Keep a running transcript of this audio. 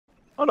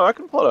Oh no, I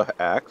can pull an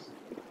axe.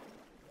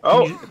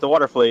 Oh, it's a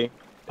water flea. It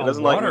A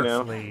doesn't like me water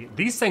now. flea.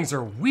 These things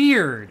are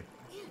weird.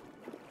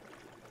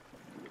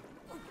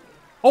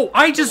 Oh,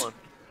 I just drowned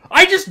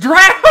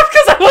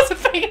because I wasn't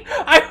thinking.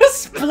 I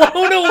was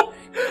blown away.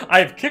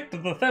 I've kicked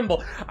the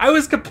thimble. I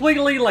was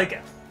completely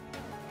like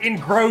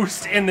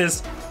engrossed in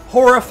this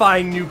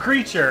horrifying new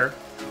creature,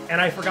 and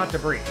I forgot to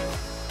breathe.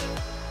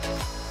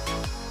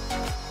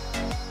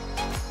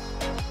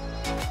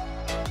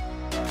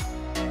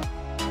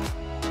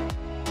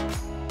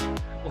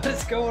 What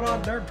is going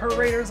on, Nerd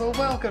Paraders? Well,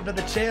 welcome to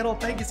the channel.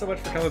 Thank you so much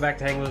for coming back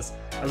to hang with us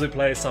as we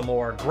play some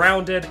more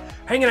Grounded,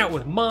 hanging out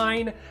with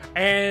mine,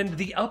 and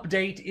the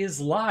update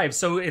is live.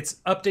 So it's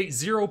update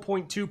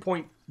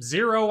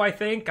 0.2.0, I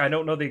think. I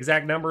don't know the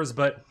exact numbers,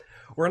 but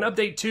we're in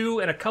update 2,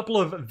 and a couple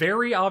of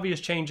very obvious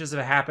changes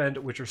have happened,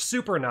 which are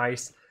super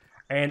nice.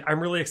 And I'm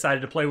really excited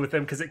to play with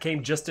them because it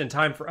came just in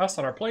time for us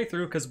on our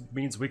playthrough, because it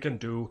means we can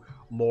do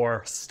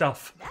more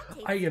stuff.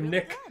 I am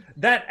Nick.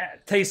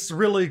 That tastes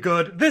really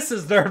good. This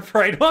is Nerd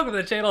Parade. Welcome to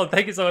the channel, and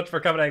thank you so much for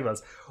coming to hang with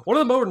us. One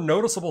of the more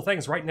noticeable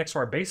things right next to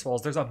our base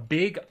walls, there's a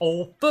big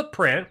old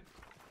footprint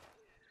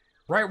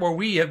right where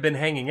we have been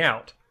hanging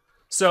out.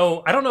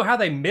 So I don't know how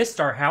they missed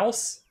our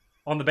house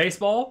on the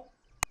baseball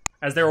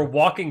as they were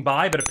walking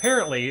by, but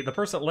apparently the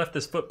person that left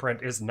this footprint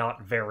is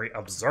not very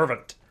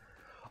observant.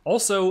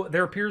 Also,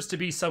 there appears to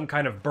be some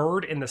kind of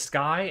bird in the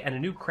sky and a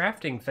new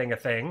crafting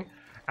thing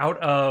out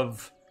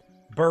of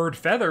bird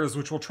feathers,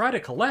 which we'll try to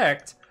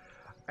collect,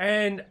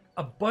 and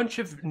a bunch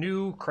of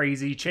new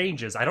crazy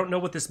changes. I don't know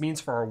what this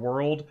means for our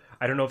world.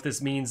 I don't know if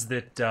this means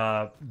that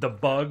the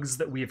bugs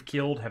that we have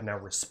killed have now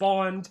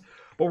respawned,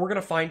 but we're going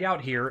to find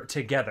out here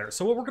together.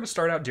 So what we're going to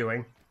start out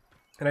doing,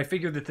 and I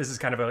figured that this is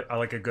kind of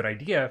like a good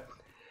idea,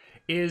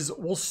 is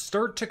we'll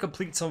start to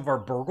complete some of our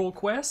Burgle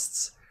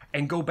quests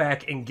and go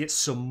back and get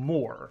some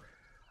more.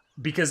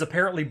 Because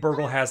apparently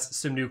Burgle has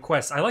some new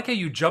quests. I like how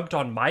you jumped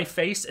on my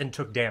face and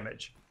took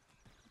damage.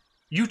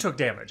 You took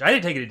damage. I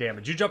didn't take any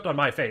damage. You jumped on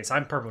my face.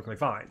 I'm perfectly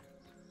fine.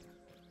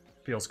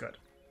 Feels good.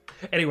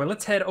 Anyway,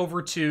 let's head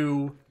over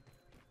to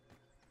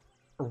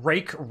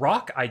Rake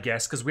Rock, I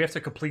guess, because we have to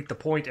complete the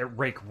point at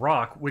Rake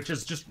Rock, which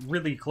is just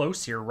really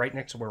close here, right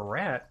next to where we're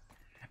at.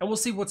 And we'll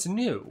see what's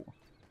new.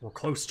 We're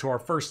close to our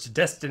first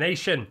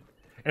destination.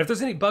 And if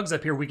there's any bugs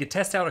up here, we could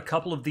test out a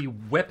couple of the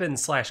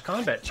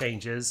weapon/combat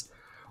changes,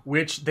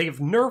 which they've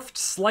nerfed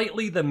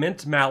slightly the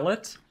Mint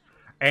Mallet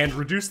and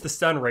reduced the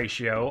stun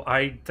ratio.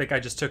 I think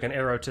I just took an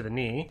arrow to the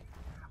knee.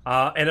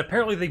 And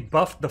apparently they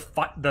buffed the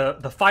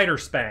Fighter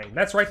Spang.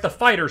 That's right, the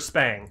Fighter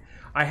Spang.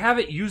 I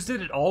haven't used it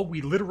at all.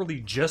 We literally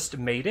just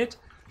made it.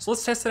 So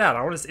let's test it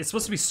out. It's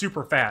supposed to be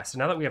super fast. And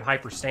now that we have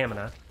hyper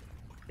stamina.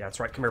 Yeah,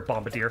 that's right. Come here,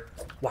 Bombardier.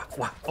 Wah,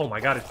 wah. Oh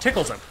my god, it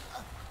tickles him.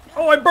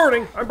 Oh, I'm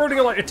burning! I'm burning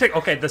a lot.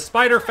 Okay, the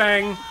Spider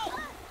Fang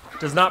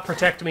does not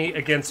protect me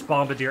against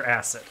Bombardier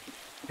Acid,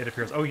 it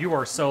appears. Oh, you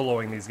are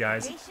soloing these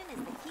guys.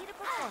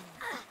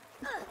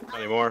 Not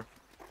anymore.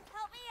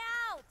 Help me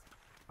out!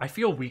 I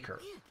feel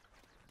weaker.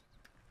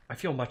 I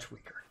feel much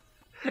weaker.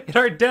 In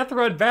our death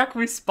run back,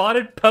 we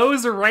spotted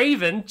Poe's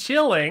Raven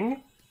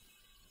chilling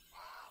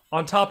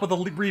on top of the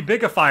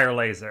Rebigifier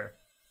laser.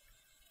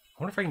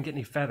 I wonder if I can get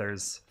any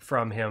feathers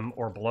from him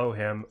or below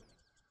him.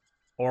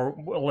 Or,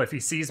 well, if he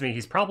sees me,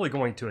 he's probably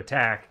going to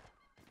attack.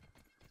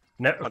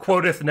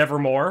 Quoteth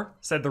nevermore,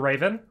 said the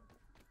Raven.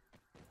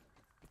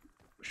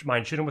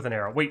 Mind, shoot him with an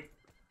arrow. Wait,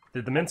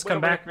 did the mints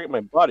come back? Create my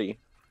body.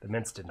 The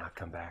mints did not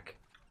come back.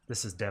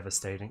 This is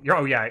devastating.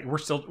 Oh yeah, we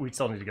still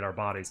need to get our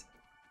bodies.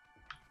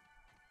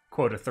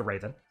 Quoteth the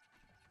Raven.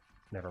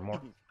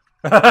 Nevermore.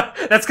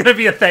 That's gonna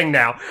be a thing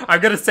now.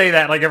 I'm gonna say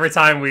that like every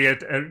time we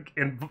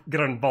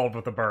get involved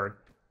with a bird.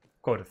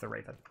 Quoteth the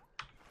Raven.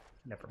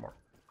 Nevermore.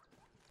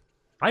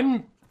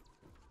 I'm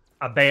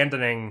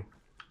abandoning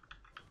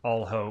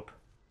all hope.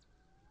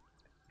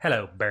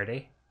 Hello,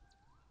 birdie.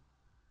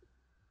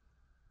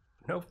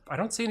 Nope, I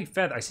don't see any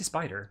feather. I see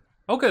spider.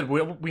 Oh, good.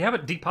 We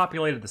haven't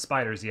depopulated the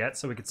spiders yet,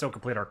 so we can still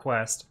complete our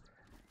quest.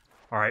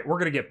 All right, we're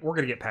gonna get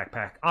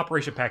Pack.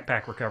 Operation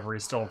Pack recovery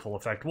is still in full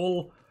effect.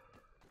 We'll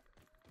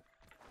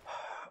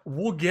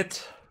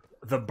get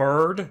the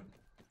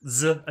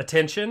bird's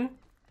attention.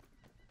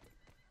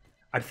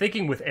 I'm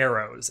thinking with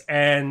arrows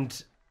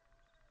and.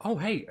 Oh,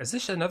 hey, is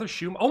this another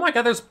shoe? Oh my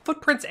god, there's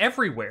footprints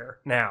everywhere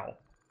now.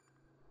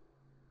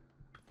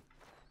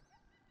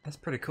 That's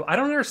pretty cool. I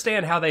don't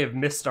understand how they have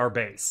missed our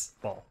base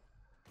ball.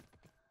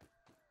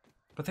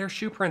 But there's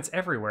shoe prints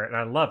everywhere, and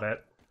I love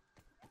it.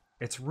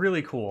 It's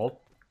really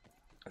cool.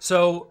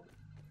 So,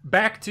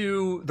 back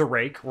to the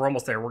Rake. We're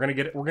almost there. We're gonna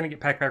get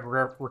Pack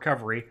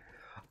recovery.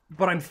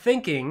 But I'm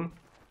thinking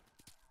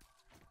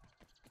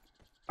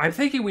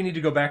we need to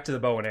go back to the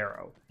bow and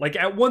arrow. Like,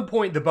 at one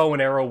point, the bow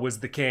and arrow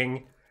was the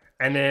king.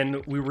 And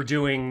then we were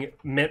doing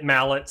Mint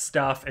Mallet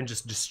stuff and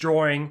just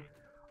destroying.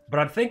 But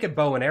I'm thinking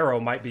bow and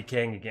arrow might be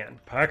king again.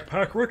 Pack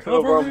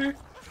recovery!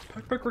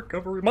 Pack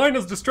recovery. Mine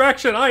is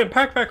distraction! I am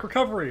pack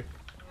recovery!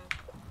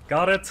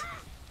 Got it.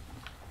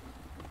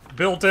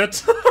 Built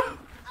it.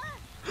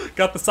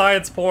 Got the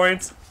science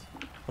points.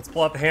 Let's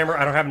pull out the hammer.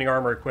 I don't have any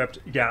armor equipped.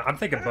 Yeah, I'm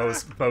thinking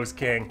bow's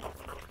king.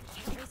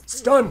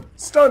 Stun!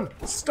 Stun!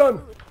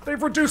 Stun!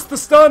 They've reduced the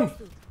stun!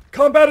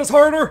 Combat is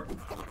harder!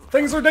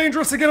 Things are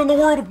dangerous again in the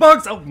world of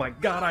bugs! Oh my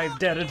god, I've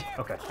deaded.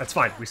 Okay, that's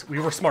fine. We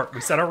were smart.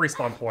 We set our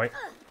respawn point.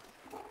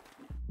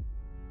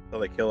 So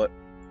they kill it.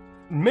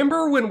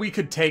 Remember when we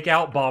could take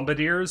out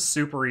bombardiers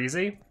super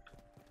easy?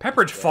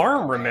 Pepperidge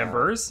Farm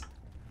remembers.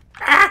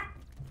 Ah!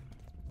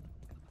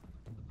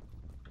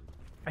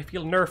 I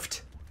feel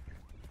nerfed.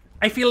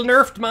 I feel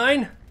nerfed,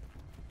 mine.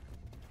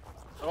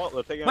 Oh,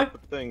 they're taking out the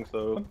thing,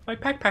 so... My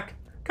pack.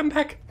 Come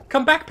back.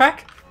 Come back,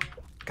 pack.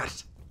 Got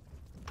it.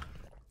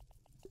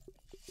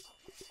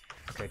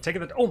 Okay,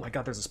 taking the... Oh my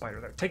god, there's a spider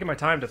there. Taking my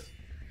time to...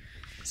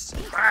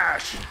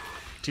 Smash!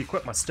 To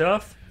equip my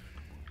stuff.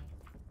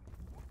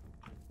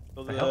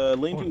 So the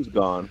lean-to's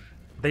gone.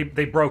 They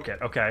broke it,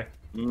 okay.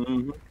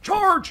 Mm-hmm.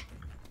 Charge!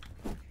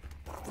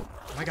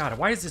 Oh my god,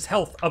 why is his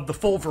health of the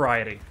full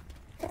variety?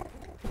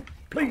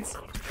 Please.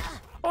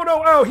 Oh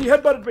no, ow, he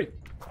headbutted me.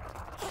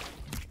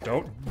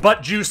 Don't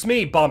butt juice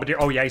me, bombardier.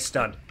 Oh yeah, he's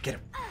stunned. Get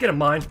him. Get him,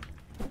 mine.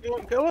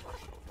 Kill him.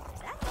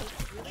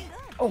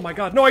 Oh my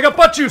god, no, I got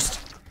butt juiced.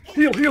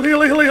 Heal, heal,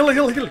 heal, heal, heal,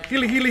 heal, heal,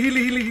 heal, heal, heal,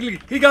 heal, heal.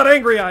 He got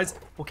angry eyes.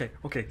 Okay,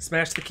 okay,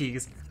 smash the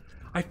keys.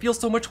 I feel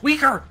so much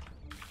weaker.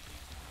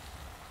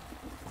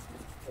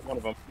 One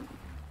of them.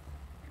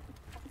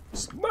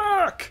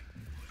 Smack!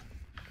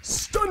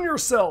 Stun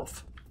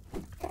yourself.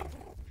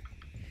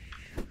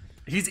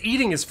 He's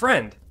eating his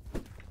friend.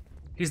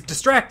 He's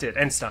distracted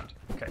and stunned.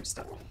 Okay,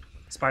 stunned.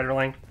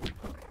 Spiderling,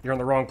 you're in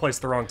the wrong place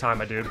at the wrong time,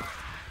 my dude.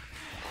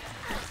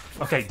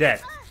 Okay,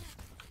 dead.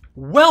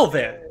 Well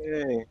then.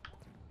 Hey.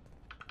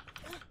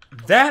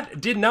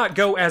 That did not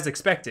go as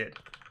expected.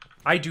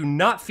 I do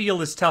not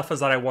feel as tough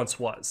as I once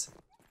was.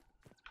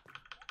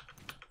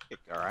 Kick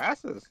our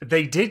asses.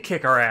 They did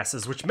kick our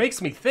asses, which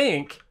makes me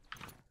think...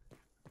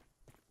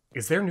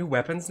 Is there new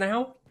weapons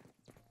now?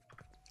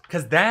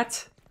 Because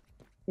that...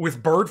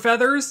 With bird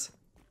feathers?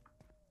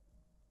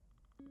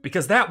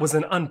 Because that was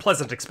an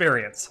unpleasant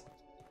experience.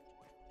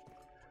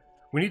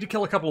 We need to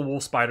kill a couple of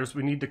wolf spiders.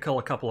 We need to kill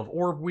a couple of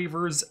orb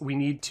weavers. We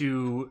need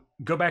to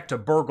go back to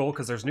Burgle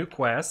because there's new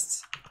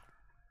quests.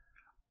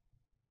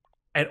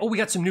 And oh, we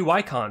got some new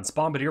icons.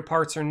 Bombardier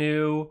parts are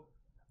new.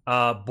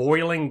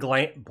 Boiling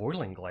gland.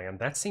 Boiling gland?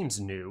 That seems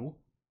new.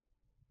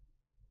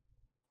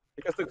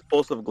 I guess the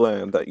explosive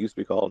gland that used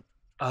to be called.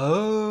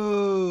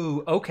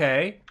 Oh,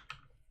 okay.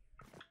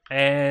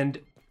 And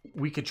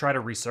we could try to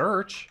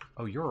research.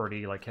 Oh, you're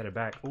already like headed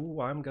back.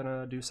 Oh, I'm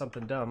gonna do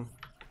something dumb.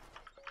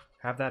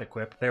 Have that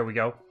equipped. There we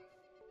go.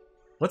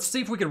 Let's see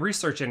if we can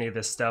research any of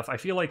this stuff. I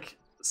feel like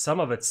some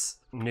of it's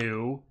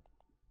new.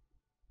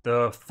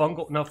 The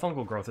fungal... No,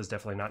 fungal growth is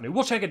definitely not new.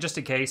 We'll check it just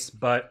in case,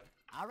 but...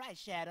 All right,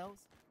 Shadows.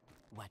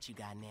 What you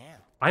got now?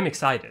 I'm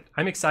excited.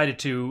 I'm excited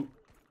to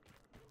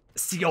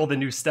see all the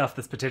new stuff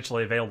that's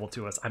potentially available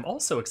to us. I'm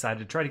also excited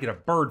to try to get a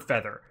bird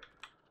feather.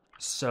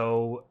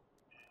 So,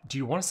 do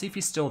you want to see if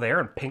he's still there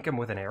and pink him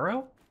with an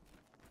arrow?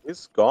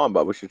 He's gone,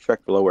 but we should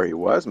check below where he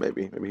was,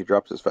 maybe. Maybe he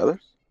drops his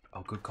feathers?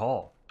 Oh, good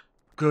call.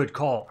 Good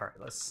call. All right,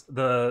 let's...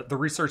 The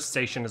research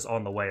station is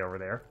on the way over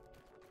there.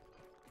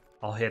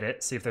 I'll hit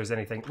it, see if there's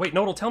anything... Wait,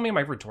 no, it'll tell me in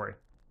my inventory.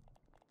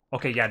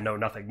 Okay, yeah, no,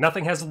 nothing.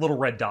 Nothing has a little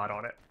red dot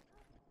on it.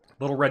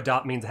 Little red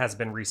dot means it hasn't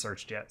been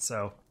researched yet,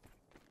 so...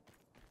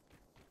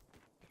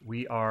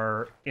 We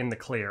are in the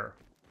clear.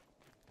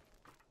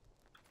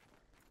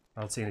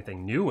 I don't see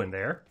anything new in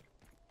there.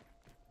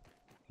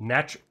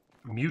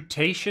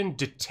 Mutation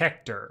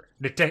detector.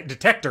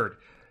 Detectored.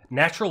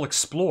 Natural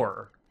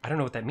explorer. I don't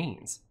know what that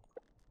means.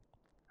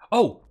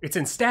 Oh, it's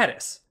in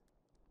status.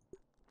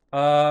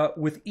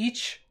 With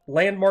each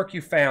landmark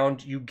you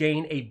found, you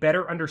gain a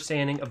better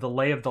understanding of the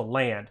lay of the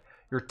land.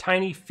 Your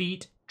tiny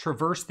feet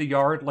traverse the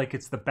yard like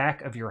it's the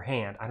back of your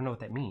hand. I don't know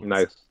what that means.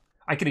 Nice.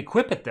 I can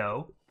equip it,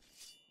 though.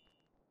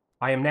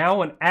 I am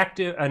now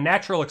a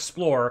natural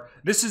explorer.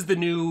 This is the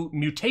new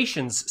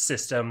mutations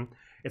system.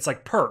 It's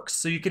like perks,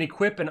 so you can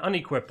equip and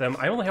unequip them.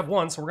 I only have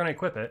one, so we're going to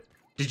equip it.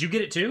 Did you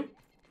get it, too?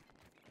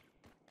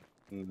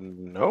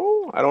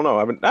 No, I don't know.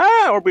 I haven't...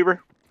 Ah, orb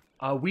weaver.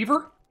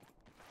 Weaver?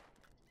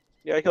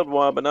 Yeah, I killed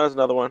one, but now there's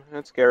another one.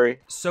 That's scary.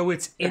 So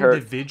it's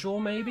individual,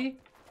 maybe?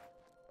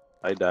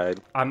 I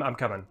died. I'm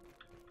coming.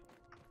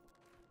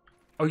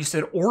 Oh, you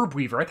said orb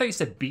weaver. I thought you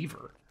said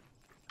beaver.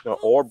 No,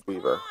 orb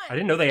weaver. I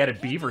didn't know they added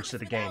beavers to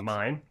the game,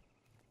 mine.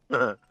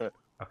 Watch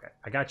Okay,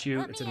 I got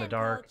you. It's in the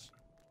dark.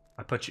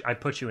 I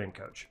put you in,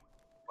 coach.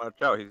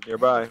 out, he's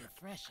nearby.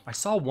 I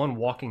saw one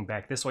walking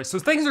back this way. So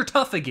things are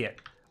tough again.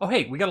 Oh,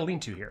 hey, we got a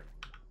lean-to here.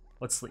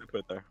 Let's sleep.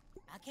 Put it there.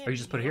 Oh, you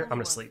just put it here? I'm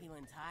gonna sleep.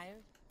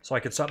 So I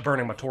could stop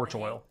burning my torch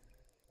oil.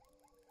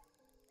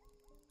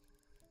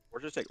 Or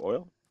just take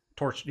oil?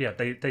 Torch, yeah,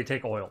 they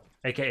take oil,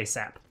 aka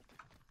sap.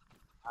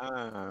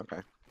 Ah, okay.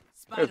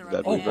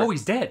 Oh,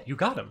 he's dead. You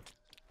got him.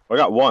 I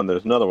got one.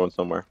 There's another one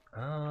somewhere.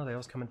 Oh, they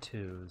always come in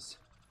twos.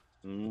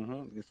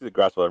 Mm-hmm. You see the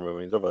grass fire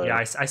moving. He's over there. Yeah,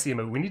 I see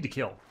him. We need to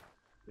kill.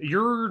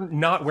 You're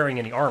not wearing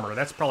any armor.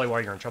 That's probably why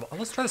you're in trouble. Oh,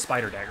 let's try the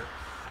spider dagger.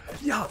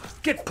 Yeah,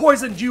 get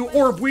poisoned, you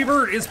orb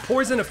weaver! Is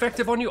poison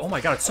effective on you? Oh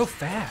my god, it's so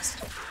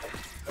fast.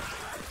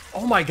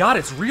 Oh my god,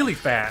 it's really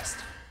fast.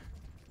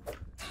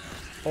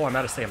 Oh, I'm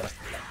out of stamina.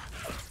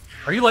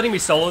 Are you letting me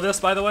solo this,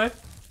 by the way?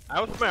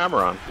 I was my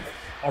armor on.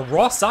 A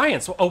raw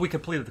science. Oh, we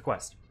completed the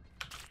quest.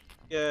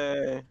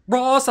 Yay.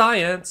 Raw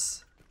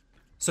science.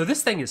 So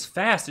this thing is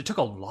fast. It took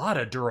a lot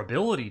of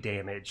durability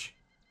damage.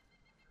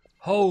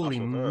 Holy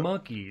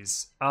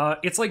monkeys.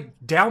 It's like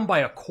down by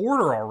a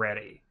quarter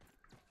already.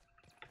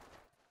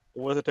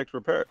 What does it take to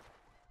repair it?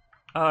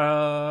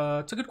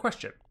 It's a good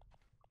question.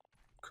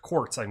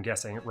 Quartz, I'm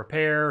guessing.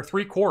 Repair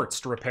 3 quartz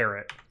to repair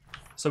it.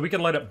 So we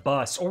can let it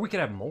bust, or we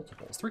could have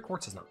multiples. 3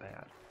 quartz is not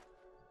bad.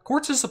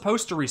 Quartz is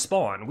supposed to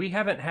respawn. We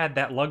haven't had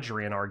that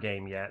luxury in our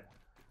game yet.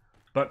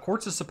 But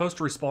quartz is supposed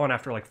to respawn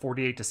after like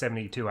 48 to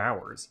 72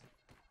 hours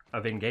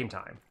of in-game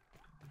time.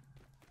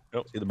 I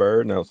don't see the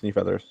bird, and I don't see any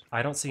feathers.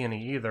 I don't see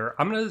any either.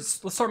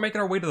 Let's start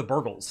making our way to the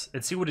Burgles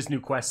and see what his new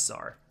quests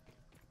are.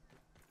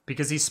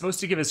 Because he's supposed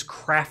to give us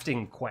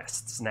crafting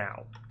quests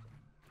now.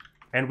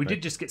 And we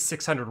did just get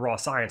 600 raw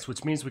science,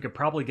 which means we could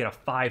probably get a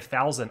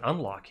 5,000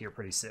 unlock here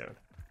pretty soon.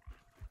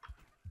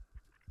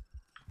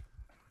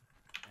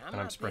 And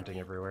I'm sprinting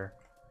everywhere.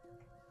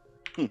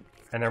 And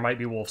there might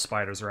be wolf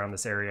spiders around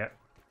this area.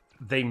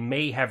 They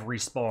may have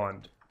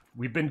respawned.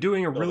 We've been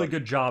doing a really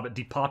good job at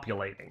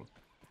depopulating.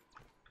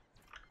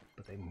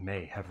 But they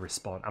may have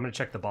respawned. I'm going to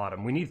check the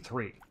bottom. We need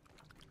 3.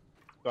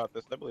 Got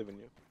this. I believe in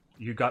you.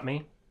 You got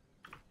me?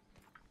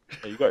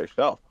 Yeah, you got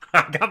yourself.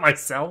 I got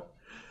myself.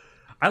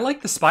 I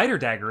like the spider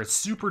dagger. It's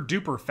super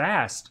duper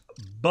fast,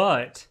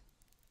 but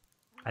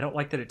I don't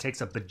like that it takes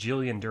a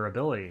bajillion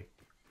durability.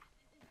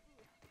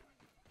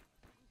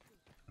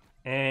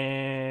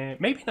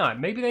 And maybe not.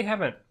 Maybe they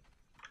haven't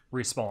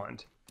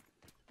respawned.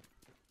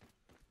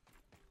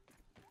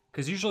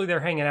 Because usually they're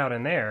hanging out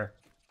in there.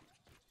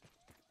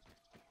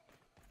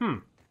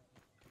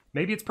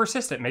 Maybe it's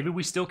persistent. Maybe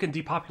we still can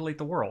depopulate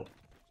the world.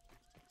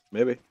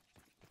 Maybe.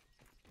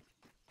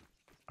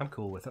 I'm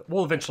cool with it.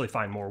 We'll eventually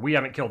find more. We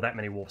haven't killed that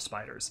many wolf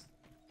spiders.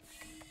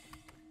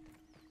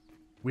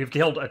 We've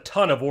killed a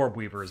ton of orb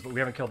weavers, but we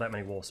haven't killed that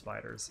many wolf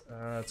spiders.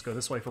 Let's go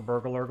this way for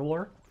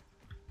Burglar.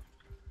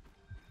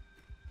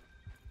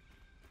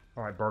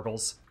 Alright,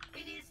 Burgles.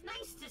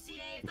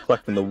 I'm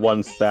collecting the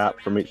 1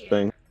 sap from each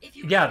thing.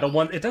 Yeah, the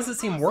one... It doesn't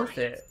seem worth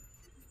it.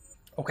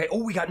 Okay,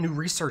 oh, we got new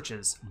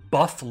researches.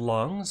 Buff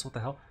lungs? What the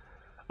hell?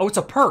 Oh, it's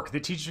a perk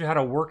that teaches you how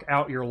to work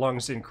out your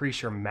lungs to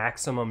increase your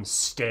maximum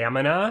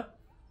stamina.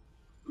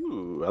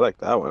 Ooh, I like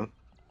that one.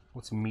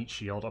 What's Meat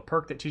Shield? A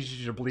perk that teaches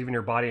you to believe in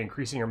your body,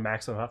 increasing your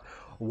maximum health.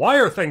 Why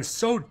are things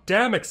so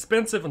damn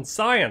expensive in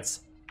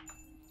science?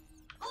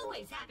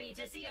 Always happy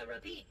to see a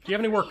repeat. Do you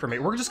have any work for me?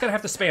 We're just gonna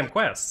have to spam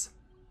quests.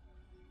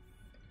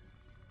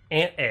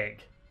 Ant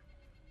egg.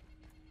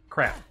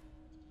 Crap.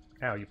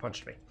 Ow, you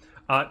punched me.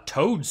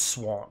 Toad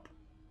swamp.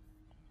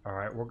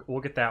 Alright,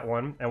 we'll get that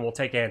one, and we'll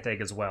take ant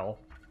egg as well.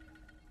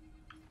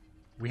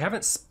 We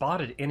haven't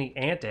spotted any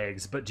ant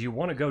eggs, but do you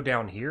want to go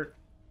down here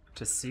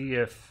to see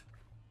if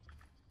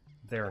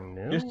they're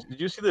new? Did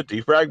you see the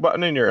defrag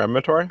button in your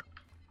inventory?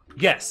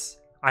 Yes,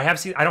 I have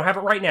seen. I don't have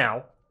it right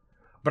now,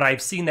 but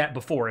I've seen that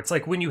before. It's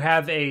like when you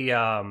have a.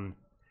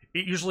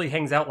 It usually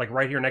hangs out like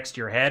right here next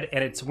to your head,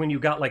 and it's when you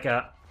got like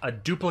a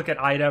duplicate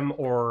item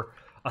or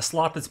a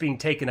slot that's being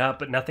taken up,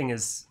 but nothing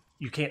is.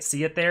 You can't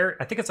see it there.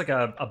 I think it's like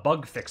a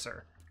bug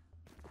fixer.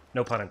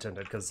 No pun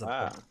intended, because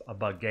it's a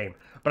bug game.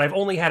 But I've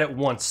only had it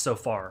once so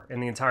far in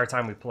the entire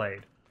time we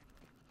played.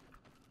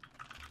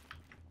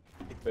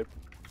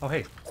 Oh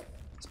hey,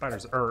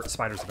 spiders are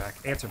back.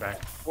 Ants are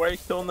back. Why are you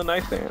killing the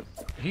nice ants?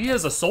 He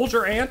is a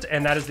soldier ant,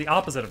 and that is the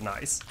opposite of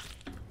nice.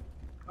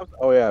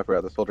 Oh yeah, I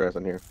forgot the soldier ant's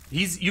in here.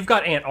 You've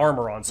got ant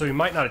armor on, so he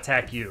might not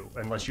attack you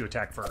unless you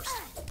attack first.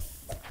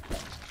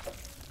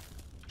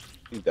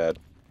 He's dead.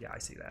 Yeah, I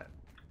see that.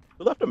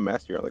 We left a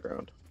mess here on the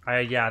ground.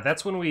 Yeah,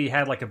 that's when we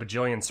had like a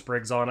bajillion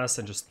sprigs on us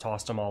and just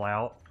tossed them all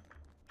out.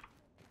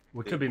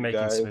 We could be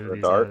making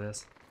smoothies out of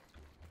this.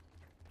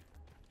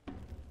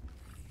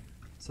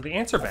 So the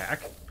ants are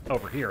back.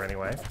 Over here,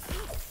 anyway.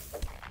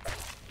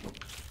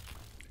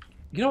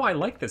 You know, I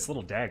like this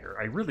little dagger.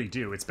 I really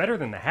do. It's better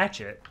than the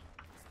hatchet.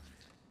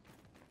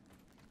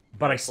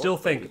 But I still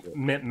think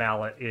Mint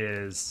Mallet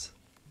is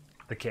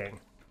the king.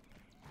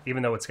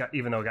 Even though it got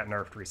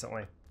nerfed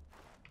recently.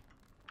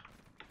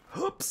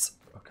 Oops.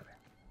 Okay.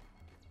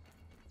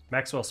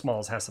 Maxwell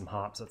Smalls has some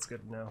hops. That's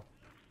good to know.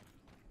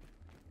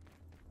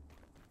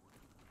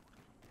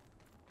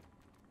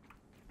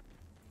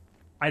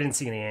 I didn't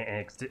see any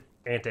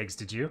ant eggs,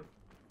 did you?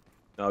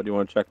 No, do you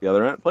want to check the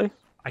other ant place?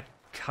 I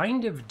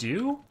kind of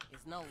do.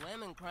 It's no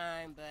lemon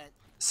crime, but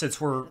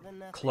Since we're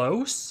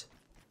close.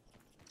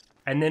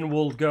 And then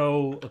we'll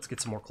go... Let's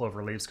get some more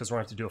clover leaves because we're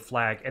going to have to do a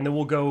flag. And then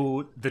we'll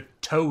go the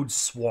Toad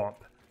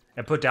Swamp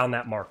and put down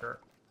that marker.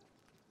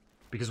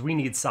 Because we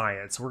need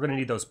science. We're going to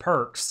need those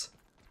perks.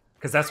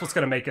 Because that's what's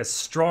going to make us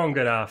strong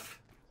enough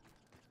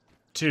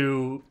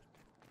to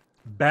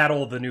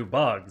battle the new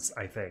bugs,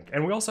 I think.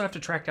 And we also have to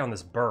track down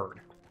this bird.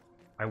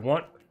 I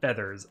want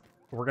feathers.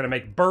 We're gonna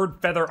make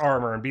bird feather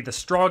armor and be the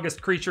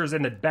strongest creatures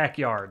in the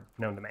backyard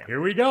known to man.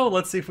 Here we go.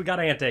 Let's see if we got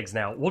ant eggs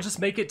now. We'll just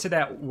make it to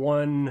that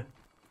one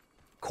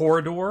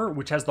corridor,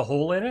 which has the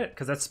hole in it,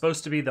 because that's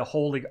supposed to be the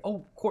holy...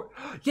 Oh,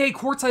 yay,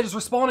 quartzite is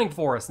respawning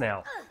for us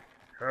now.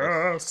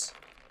 Yes.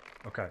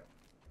 Okay.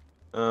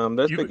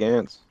 There's big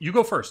ants. You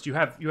go first. You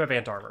have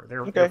ant armor.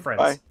 They're friends.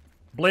 Bye.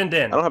 Blend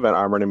in. I don't have ant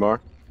armor anymore.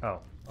 Oh,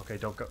 okay.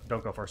 Don't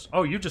go first.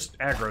 Oh, you just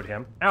aggroed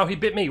him. Ow, he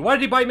bit me. Why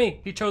did he bite me?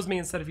 He chose me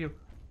instead of you.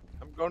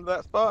 I'm going to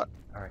that spot.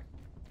 All right.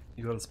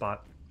 You go to the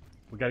spot.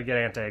 We got to get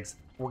ant eggs.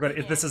 We're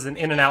gonna. This is an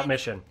in and out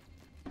mission.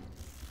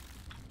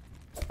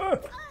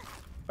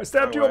 I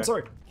stabbed you. I'm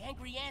sorry.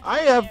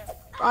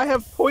 I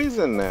have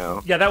poison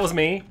now. Yeah, that was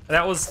me.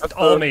 That was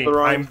all me.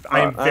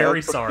 I'm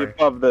very sorry.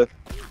 Above this.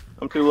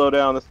 I'm too low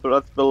down.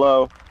 That's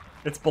below.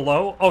 It's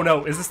below? Oh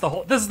no, is this the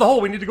hole? This is the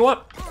hole. We need to go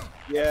up.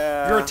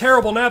 Yeah. You're a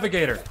terrible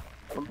navigator.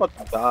 I'm about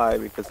to die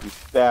because you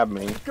stabbed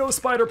me. Go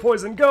spider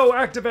poison. Go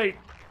activate.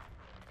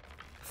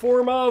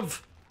 Form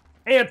of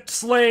ant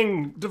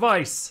slaying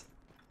device.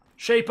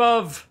 Shape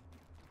of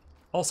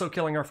also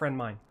killing our friend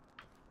mine.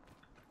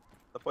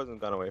 The poison's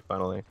gone away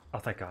finally. Oh,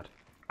 thank God.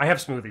 I have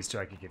smoothies too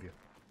I could give you.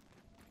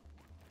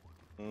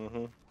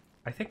 Mm-hmm.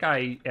 I think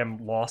I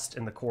am lost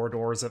in the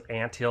corridors of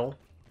Ant Hill.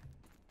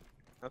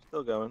 I'm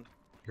still going.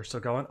 You're still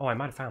going? Oh, I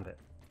might have found it.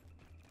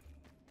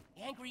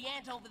 Angry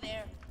ant over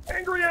there.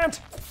 Angry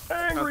ant!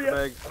 Angry ant!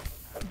 Egg.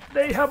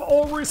 They have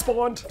all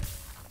respawned.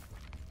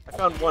 I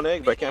found one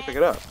egg, but I can't pick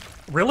it up.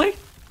 Really?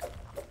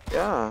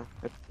 Yeah.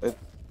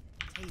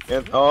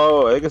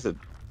 Oh, I think it's a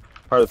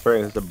part of the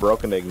frame. It's a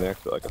broken egg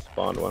next to it, like a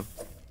spawned one.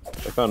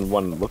 I found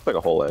one that looked like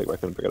a whole egg, but I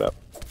couldn't pick it up.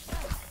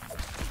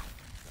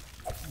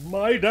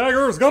 My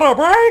dagger's gonna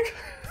break!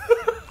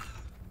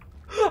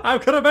 I'm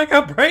gonna make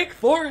a break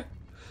for it!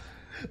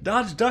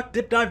 Dodge, duck,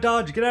 dip, dive,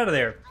 dodge, get out of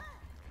there.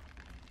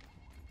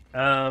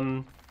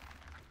 I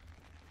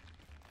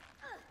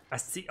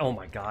see, oh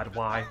my God,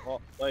 why?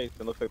 Well, nice.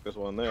 It looks like there's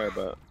one there,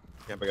 but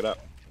I can't pick it up.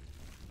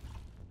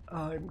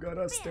 I'm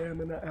gonna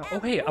stand in the... Oh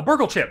hey, a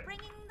burgle chip!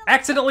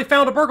 Accidentally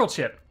found a burgle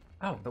chip!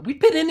 Oh, but we've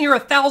been in here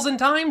 1,000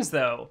 times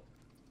though!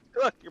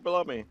 Look, you're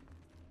below me.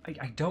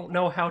 I don't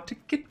know how to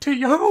get to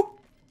you!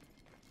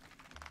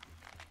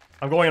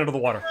 I'm going under the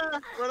water.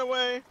 Run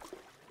away.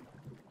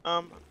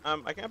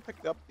 I can't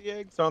pick up the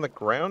eggs. They're on the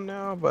ground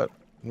now, but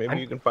maybe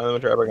you can find them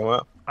and try to bring them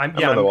up. I'm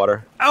in the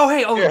water. Oh,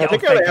 hey, oh, Here, yeah, I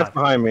think oh, there thank are ants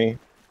God. behind me.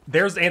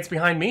 There's ants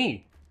behind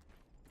me.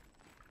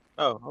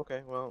 Oh,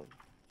 okay, well,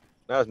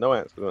 now there's no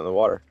ants going in the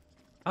water.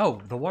 Oh,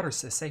 the water's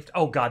safe.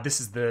 Oh God, this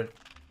is the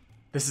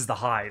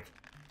hive.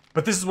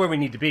 But this is where we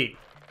need to be.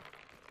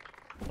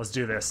 Let's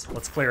do this.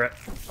 Let's clear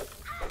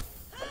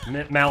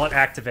it. Mallet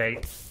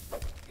activate.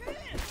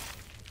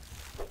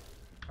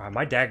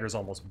 My dagger's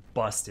almost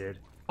busted.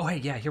 Oh hey,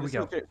 yeah, here we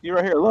go. You're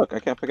right here. Look, I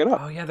can't pick it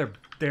up. Oh yeah,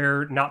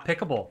 they're not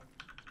pickable.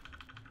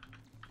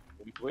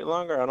 Wait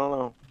longer. I don't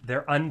know.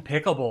 They're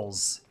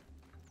unpickables.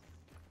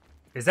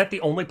 Is that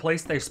the only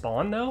place they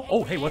spawn though?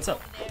 Oh hey, what's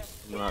up?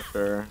 I'm not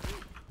sure.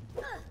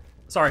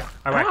 Sorry,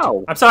 I whacked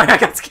you. I'm sorry, I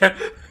got scared.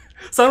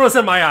 Sun was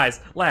in my eyes.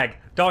 Lag.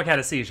 Dog had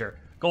a seizure.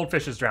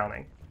 Goldfish is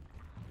drowning.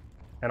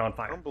 And on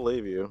fire. I don't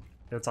believe you.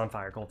 It's on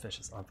fire. Goldfish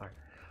is on fire.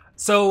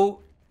 So,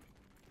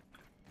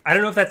 I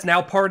don't know if that's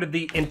now part of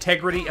the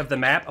integrity of the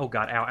map. Oh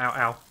God, ow, ow,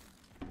 ow.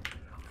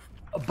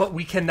 But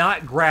we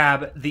cannot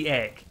grab the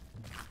egg.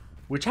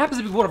 Which happens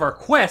to be one of our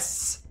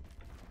quests.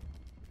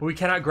 But we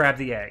cannot grab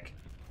the egg.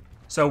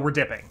 So we're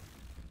dipping.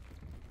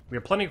 We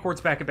have plenty of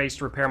quartz back at base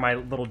to repair my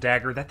little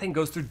dagger. That thing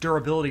goes through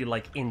durability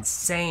like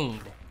insane.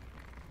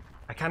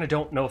 I kind of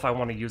don't know if I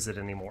want to use it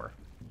anymore.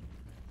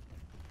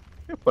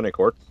 You have plenty of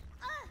quartz.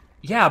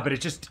 Yeah, but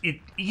it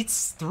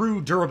eats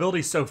through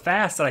durability so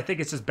fast that I think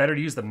it's just better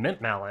to use the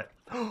mint mallet.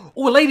 Oh, a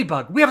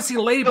ladybug! We haven't seen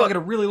a ladybug in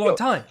a really long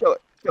time. Kill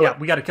it. Kill it.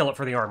 We got to kill it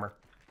for the armor.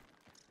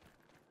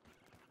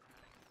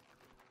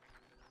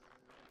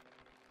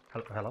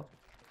 Hello?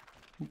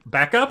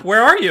 Back up?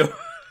 Where are you?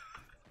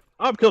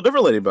 I'm killing a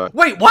different ladybug.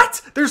 Wait,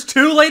 what? There's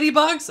 2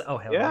 ladybugs? Oh,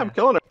 hell yeah. I'm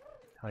killing her.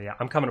 Hell yeah,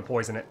 I'm coming to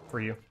poison it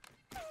for you.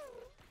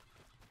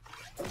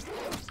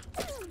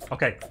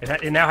 Okay,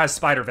 it now has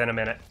spider venom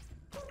in it.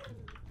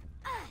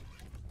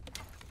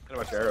 And a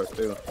bunch of arrows,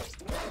 too.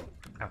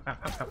 Ow, ow,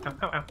 ow, ow, ow,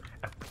 ow, ow,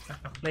 ow,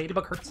 ow.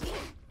 Ladybug hurts.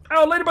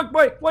 Ow, ladybug,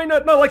 wait,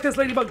 not like this,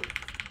 ladybug.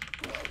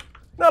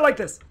 Not like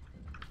this.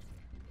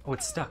 Oh,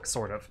 it's stuck,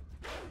 sort of.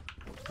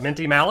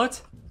 Minty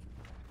mallet?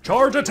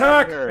 Charge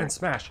attack! And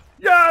smash.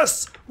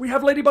 Yes! We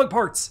have ladybug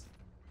parts!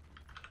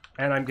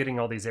 And I'm getting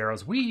all these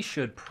arrows. We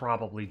should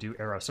probably do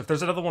arrows. So if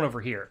there's another one over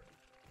here.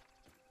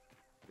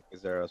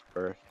 These arrows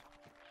first.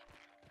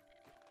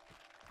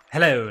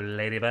 Hello,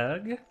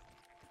 ladybug.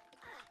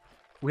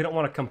 We don't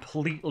want to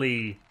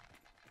completely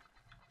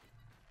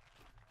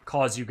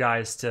cause you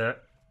guys to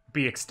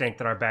be extinct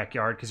in our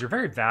backyard, because you're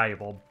very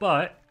valuable,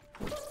 but...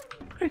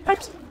 Hey,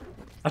 types!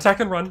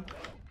 Attack and run.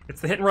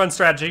 It's the hit and run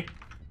strategy.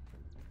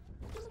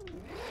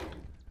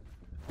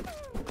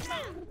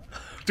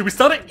 Do we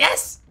stun it?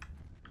 Yes!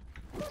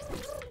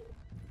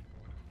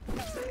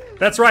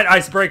 That's right,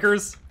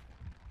 icebreakers.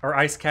 Or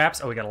ice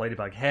caps. Oh, we got a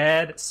ladybug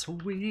head.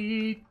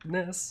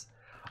 Sweetness.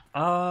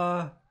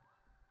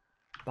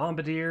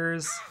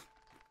 Bombardiers.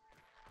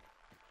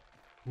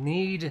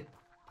 Need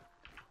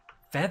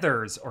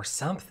feathers or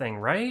something,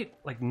 right?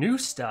 Like new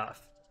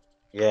stuff.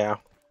 Yeah.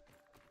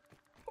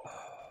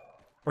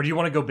 Or do you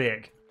want to go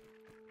big?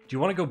 Do you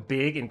want to go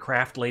big and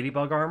craft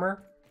ladybug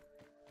armor?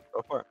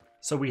 Go for it.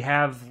 So we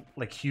have,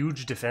 like,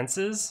 huge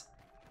defenses?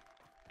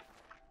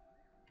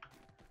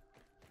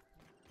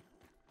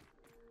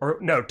 Or,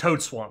 no,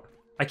 Toad Swamp.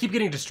 I keep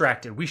getting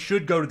distracted. We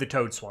should go to the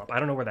Toad Swamp. I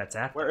don't know where that's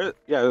at. Where is?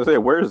 Yeah, I was gonna say,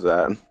 where is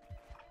that?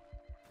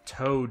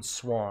 Toad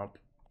Swamp.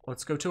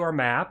 Let's go to our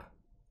map.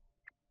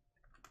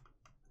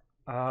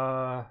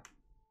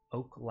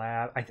 Oak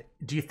Lab.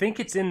 Do you think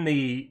it's in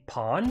the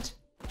pond?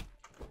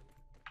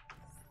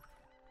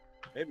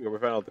 Maybe we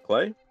found out the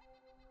clay.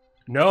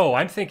 No,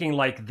 I'm thinking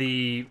like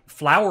the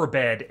flower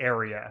bed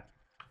area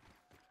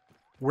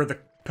where the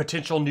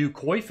potential new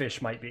koi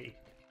fish might be.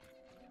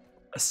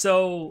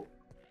 So,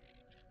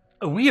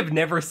 we have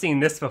never seen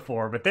this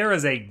before, but there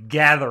is a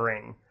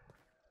gathering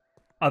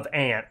of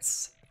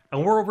ants.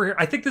 And we're over here.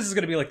 I think this is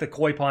going to be like the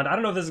koi pond. I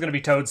don't know if this is going to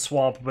be Toad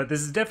Swamp, but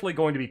this is definitely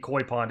going to be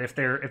koi pond if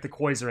the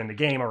kois are in the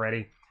game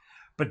already.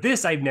 But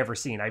this I've never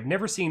seen. I've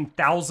never seen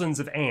thousands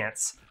of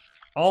ants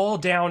all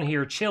down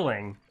here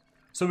chilling.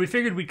 So we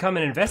figured we'd come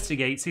and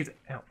investigate, see if...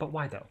 Oh, but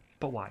why, though?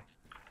 But why?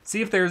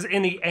 See if there's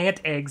any ant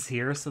eggs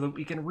here so that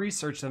we can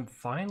research them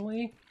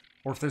finally.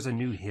 Or if there's a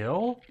new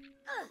hill.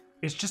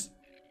 It's just...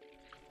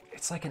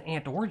 It's like an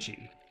ant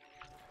orgy.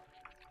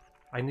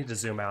 I need to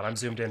zoom out. I'm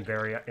zoomed in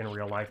very in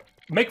real life.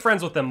 Make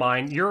friends with them,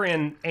 mine. You're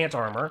in ant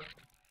armor.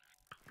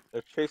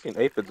 They're chasing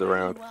aphids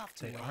around.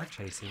 They are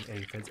chasing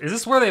aphids. Is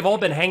this where they've all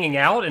been hanging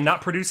out and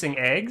not producing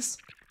eggs?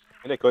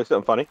 Hey, Nick, can I say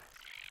something funny?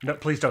 No,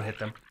 please don't hit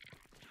them.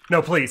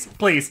 No, please,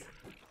 please.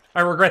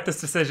 I regret this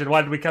decision.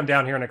 Why did we come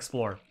down here and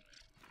explore?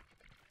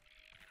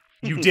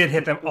 You did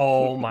hit them.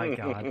 Oh my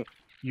god.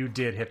 You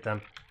did hit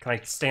them. Can I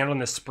stand on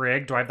this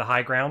sprig? Do I have the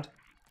high ground?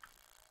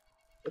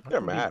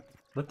 They're mad.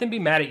 Let them be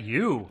mad at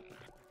you.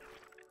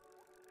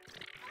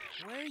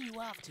 Where are you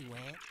off to,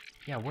 Ant?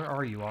 Yeah, where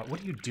are you?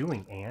 What are you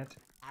doing, Ant?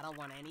 I don't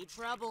want any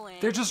trouble, Ant.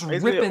 They're just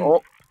Basically, ripping.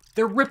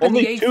 They're ripping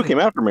Only the two aphid. came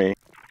after me.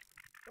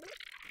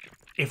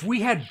 If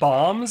we had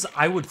bombs,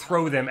 I would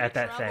throw them at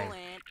that thing. Trouble,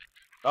 Ant.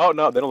 Oh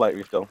no, they don't like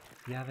me still.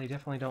 Yeah, they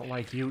definitely don't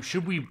like you.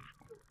 Should we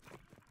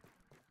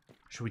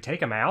take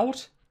them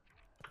out?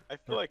 I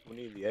feel like we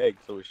need the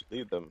eggs, so we should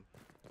leave them.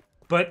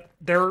 But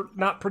they're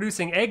not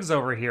producing eggs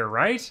over here,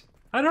 right?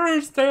 I don't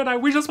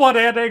understand. We just want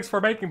ant eggs for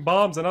making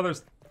bombs and other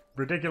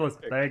ridiculous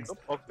things.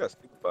 Don't poke that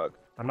stink bug.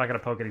 I'm not gonna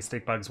poke any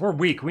stink bugs. We're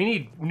weak. We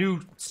need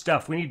new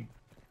stuff. We need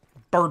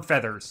bird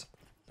feathers.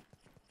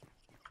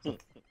 This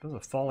is a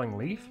falling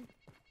leaf?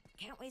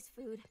 Can't waste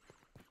food.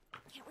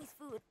 Can't waste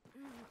food.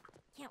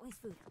 Can't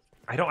waste food.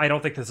 I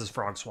don't think this is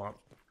Frog Swamp.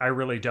 I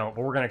really don't,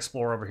 but we're gonna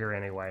explore over here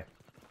anyway.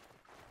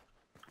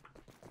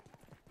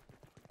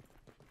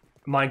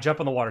 Mine,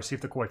 jump in the water, see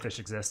if the koi fish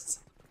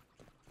exists.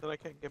 Then I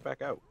can't get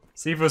back out.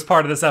 See if it was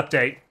part of this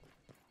update.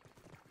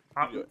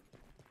 You do it.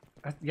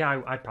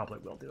 Yeah, I probably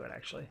will do it,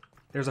 actually.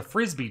 There's a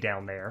frisbee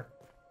down there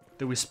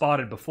that we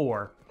spotted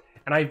before,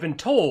 and I've been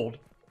told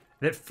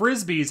that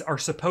frisbees are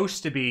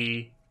supposed to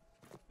be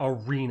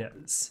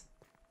arenas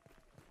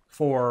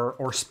for,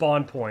 or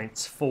spawn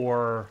points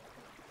for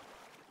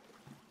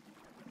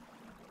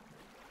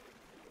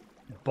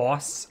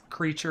boss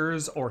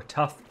creatures or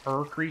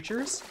tougher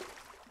creatures.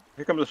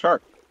 Here comes a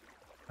shark.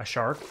 A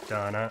shark,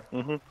 Donna.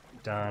 Mm-hmm.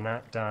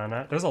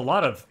 Donna. There's a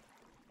lot of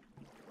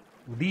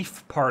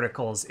leaf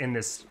particles in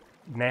this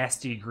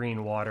nasty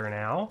green water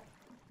now.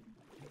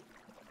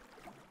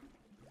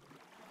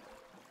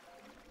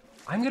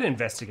 I'm gonna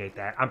investigate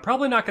that. I'm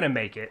probably not gonna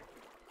make it.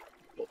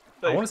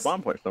 I wanna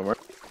Spawn point somewhere.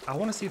 I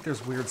want to see if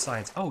there's weird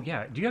science. Oh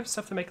yeah, do you have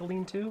stuff to make a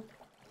lean-to?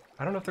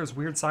 I don't know if there's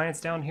weird science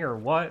down here or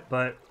what,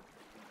 but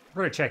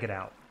we're gonna check it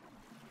out.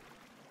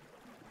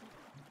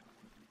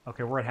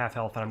 Okay, we're at half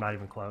health and I'm not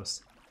even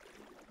close.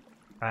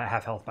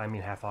 Half health, I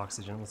mean half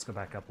oxygen. Let's go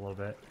back up a little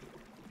bit.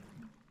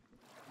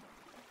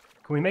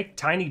 Can we make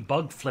tiny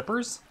bug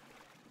flippers?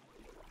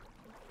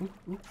 Ooh.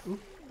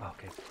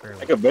 Okay, barely. I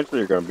think eventually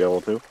you're going to be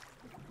able to.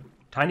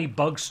 Tiny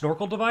bug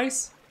snorkel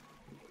device?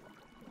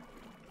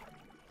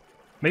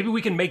 Maybe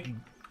we can make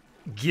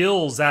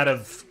gills out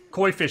of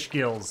koi fish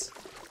gills.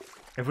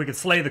 If we could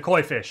slay the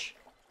koi fish.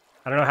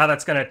 I don't know how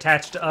that's going to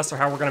attach to us or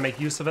how we're going to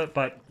make use of it,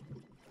 but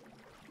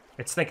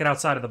it's thinking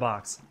outside of the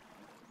box.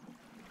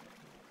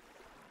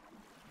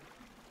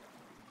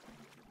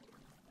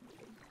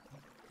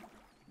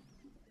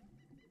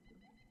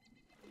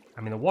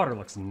 I mean, the water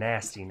looks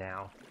nasty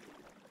now.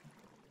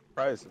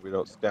 Surprised if we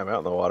don't scam out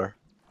in the water.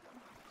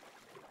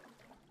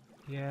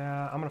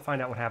 Yeah, I'm gonna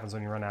find out what happens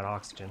when you run out of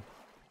oxygen.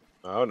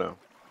 Oh no.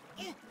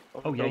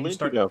 Oh yeah, I'll you lean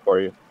start down for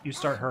you. You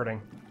start hurting.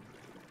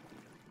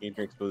 Can you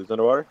drink smoothies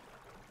underwater?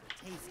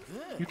 Tastes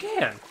good. You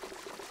can.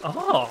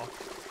 Oh,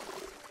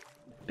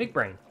 big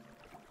brain.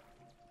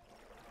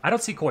 I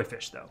don't see koi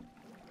fish though,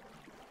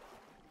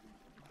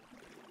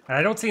 and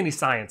I don't see any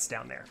science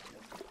down there.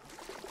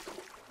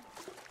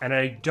 And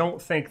I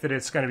don't think that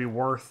it's going to be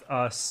worth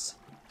us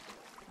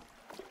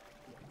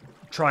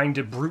trying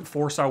to brute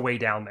force our way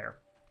down there.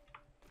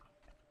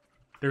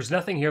 There's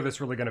nothing here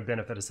that's really going to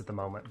benefit us at the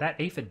moment. That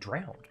aphid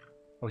drowned.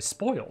 Oh, he's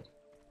spoiled.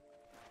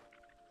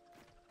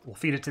 We'll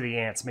feed it to the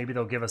ants. Maybe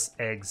they'll give us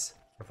eggs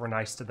if we're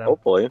nice to them.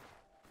 Hopefully.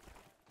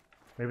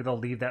 Maybe they'll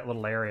leave that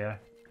little area.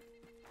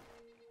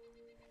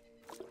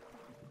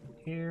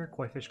 Here,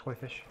 koi fish, koi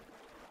fish.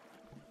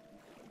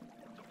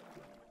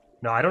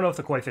 No, I don't know if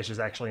the koi fish is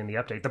actually in the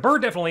update. The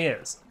bird definitely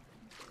is.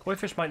 Koi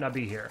fish might not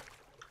be here.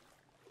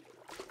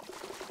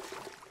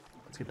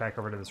 Let's get back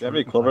over to this. Do you have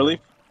any clover leaf?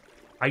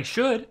 I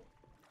should.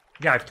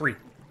 Yeah, I have 3.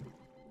 Come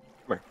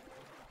here.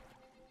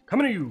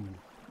 Coming to you.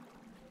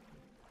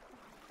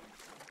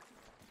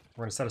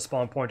 We're going to set a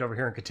spawn point over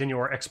here and continue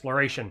our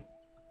exploration.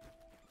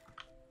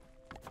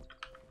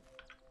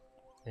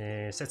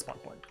 Set spawn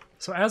point.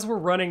 So as we're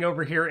running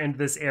over here into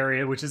this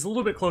area, which is a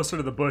little bit closer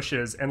to the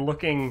bushes and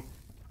looking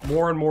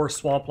more and more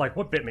swamp-like.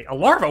 What bit me? A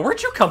larva?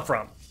 Where'd you come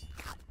from?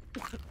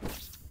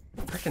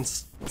 Freaking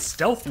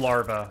stealth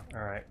larva.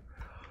 All right.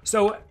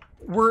 So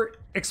we're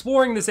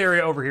exploring this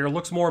area over here.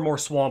 Looks more and more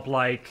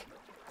swamp-like.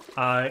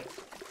 I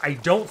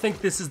don't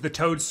think this is the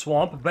Toad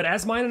Swamp, but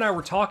as mine and I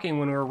were talking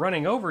when we were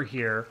running over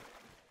here,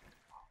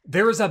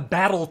 there is a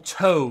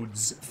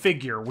Battletoads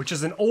figure, which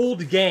is an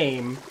old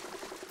game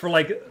for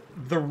like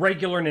the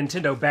regular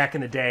Nintendo back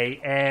in the day,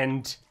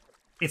 and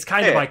it's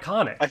kind of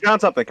iconic. I found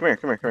something. Come here,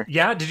 come here, come here.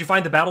 Yeah? Did you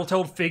find the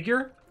Battletoad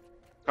figure?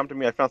 Come to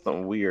me. I found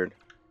something weird.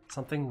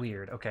 Something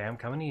weird. Okay, I'm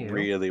coming to you.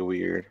 Really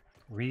weird.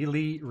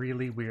 Really,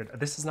 really weird.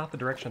 This is not the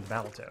direction of the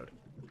Battletoad.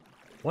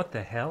 What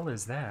the hell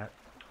is that?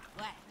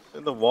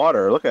 In the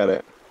water. Look at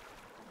it.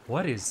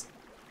 What is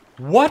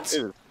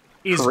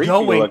Creepy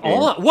going looking.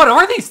 on? What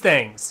are these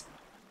things?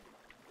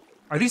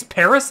 Are these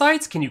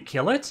parasites? Can you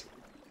kill it?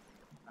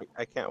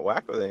 I can't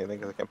whack with anything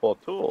because I can't pull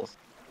tools.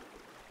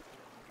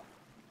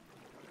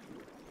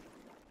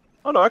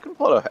 Oh no, I can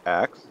pull an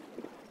axe.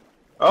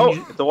 Oh,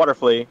 it's a water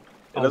flea.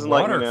 It doesn't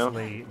like me now.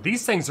 Flea.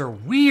 These things are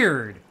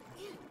weird.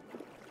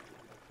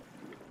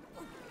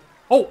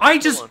 Oh, I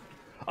just drowned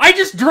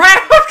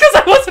because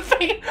I wasn't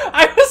thinking.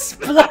 I was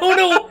blown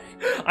away.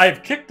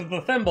 I've kicked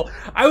the thimble.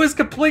 I was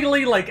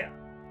completely like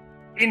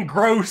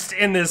engrossed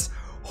in this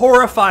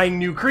horrifying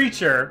new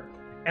creature,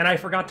 and I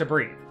forgot to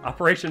breathe.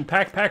 Operation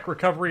Pack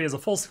Recovery is a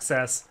full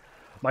success.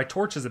 My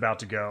torch is about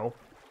to go,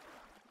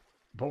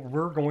 but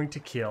we're going to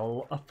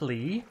kill a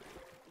flea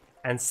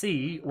and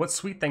see what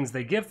sweet things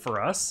they give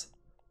for us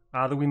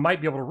that we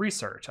might be able to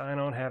research. I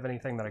don't have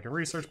anything that I can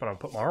research, but I'll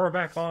put my armor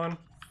back on.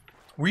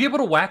 Were you able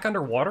to whack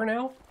underwater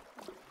now?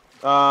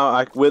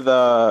 With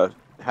a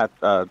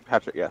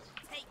hatchet, yes.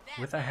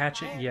 With a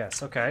hatchet,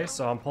 yes. Okay,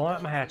 so I'm pulling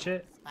out my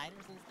hatchet. Spiders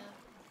and stuff?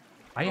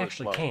 I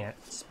actually can't.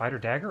 Spider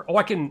dagger? Oh,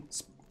 I can...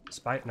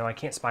 No, I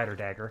can't spider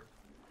dagger.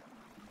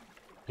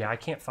 Yeah, I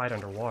can't fight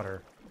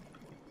underwater.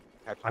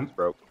 Hatchet's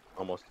broke,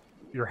 almost.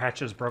 Your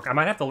hatchet is broke. I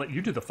might have to let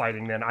you do the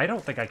fighting then. I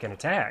don't think I can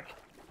attack.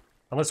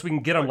 Unless we can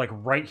get them, like,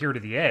 right here to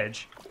the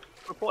edge.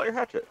 Pull out your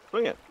hatchet.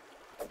 Swing it.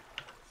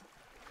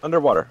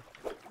 Underwater.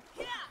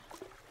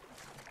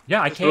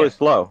 Yeah, I It's can't. really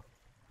slow.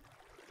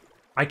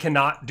 I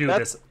cannot do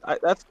this.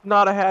 That's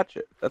not a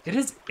hatchet. That's, It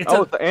is. It's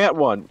it's the ant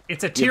one.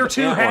 It's a tier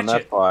 2 ant hatchet. one,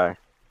 that's why.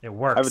 It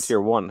works. I have a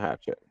tier 1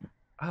 hatchet.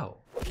 Oh.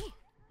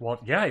 Well,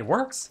 yeah, it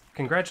works.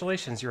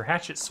 Congratulations, your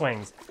hatchet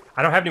swings.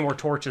 I don't have any more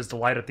torches to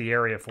light up the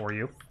area for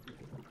you.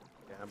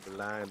 Yeah, I'm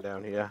blind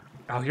down here.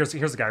 Oh, here's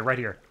the guy right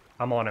here.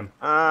 I'm on him.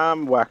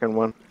 I'm whacking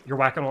one. You're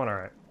whacking one? All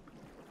right.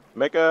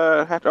 Make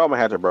a hatchet. Oh, my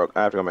hatchet broke.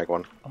 I have to go make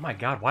one. Oh my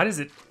god, why does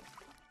it...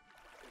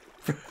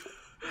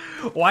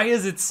 Why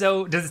is it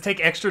so... Does it take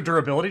extra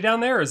durability down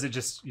there, or is it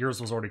just...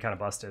 Yours was already kind of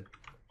busted?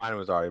 Mine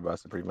was already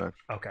busted, pretty much.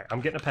 Okay, I'm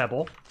getting a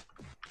pebble.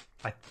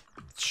 I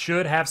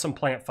should have some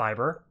plant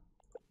fiber.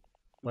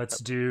 Let's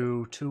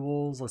do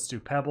tools. Let's do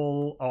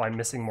pebble. Oh, I'm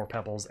missing more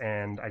pebbles,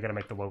 and I gotta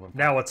make the woven.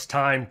 Now it's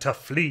time to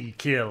flea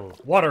kill.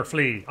 Water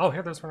flea. Oh,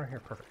 here, there's one right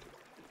here. Perfect.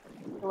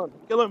 Kill him.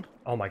 Kill him.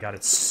 Oh my god,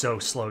 it's so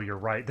slow. You're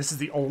right. This is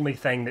the only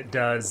thing that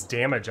does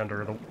damage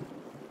under the...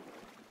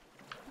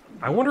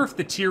 I wonder if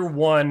the tier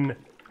 1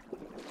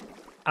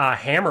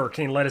 hammer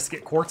can let us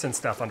get quartz and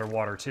stuff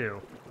underwater, too.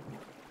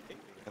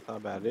 That's not a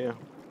bad idea.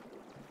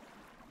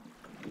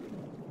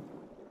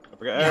 Don't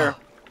forget air.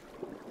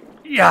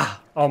 Yeah.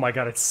 Oh my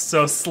god, it's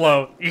so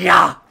slow.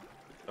 Yeah.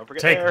 Don't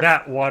forget Take air.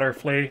 that, water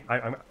flea.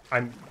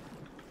 I'm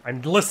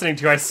listening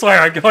to you. I swear,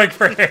 I'm going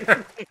for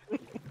air.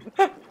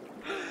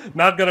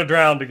 Not gonna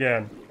drown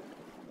again.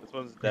 This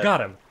one's dead.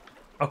 Got him.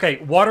 Okay,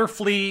 water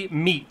flea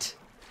meat.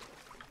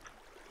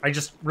 I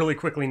just really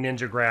quickly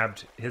ninja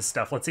grabbed his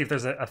stuff. Let's see if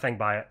there's a thing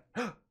by it.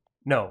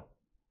 No,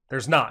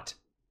 there's not.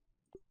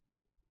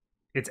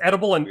 It's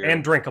edible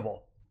and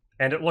drinkable,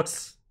 and it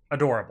looks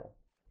adorable.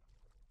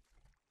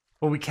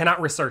 But we cannot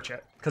research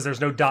it, because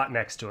there's no dot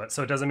next to it,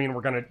 so it doesn't mean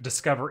we're going to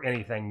discover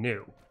anything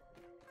new.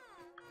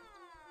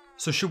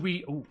 So should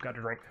we... Oh, got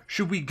a drink.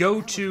 Should we go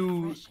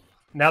to...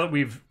 Now that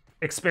we've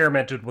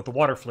experimented with the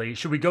water flea,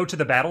 should we go to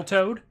the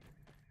Battletoad?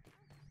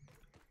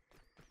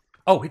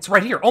 Oh, it's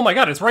right here. Oh my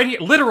god, it's right here.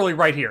 Literally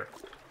right here.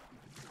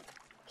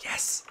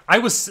 Yes!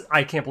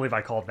 I can't believe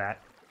I called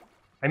that.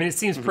 I mean, it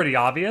seems pretty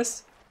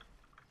obvious.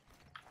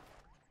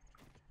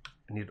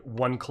 I need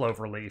 1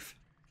 clover leaf.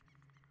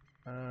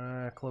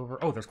 Clover.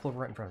 Oh, there's clover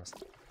right in front of us.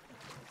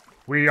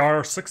 We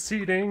are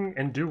succeeding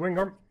in doing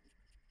our...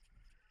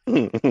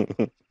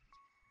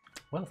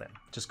 Well then,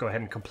 just go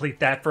ahead and complete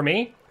that for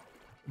me.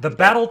 The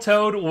Battle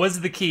Toad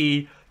was the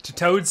key to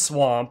Toad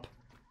Swamp.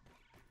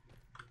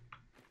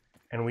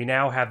 And we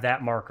now have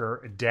that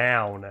marker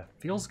down.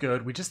 Feels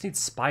good. We just need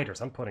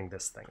spiders. I'm putting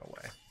this thing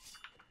away.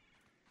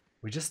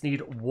 We just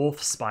need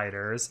wolf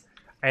spiders.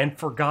 And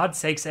for God's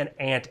sakes, an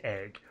ant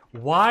egg.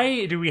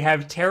 Why do we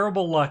have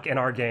terrible luck in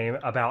our game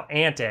about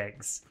ant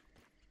eggs?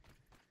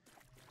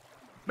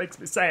 Makes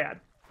me sad.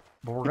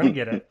 But we're going to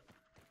get it.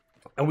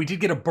 And we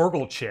did get a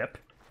burgle chip.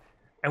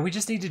 And we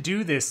just need to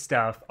do this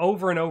stuff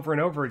over and over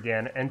and over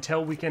again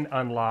until we can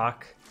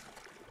unlock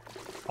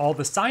all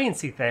the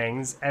sciencey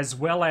things, as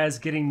well as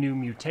getting new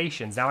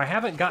mutations. Now, I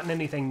haven't gotten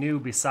anything new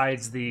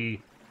besides the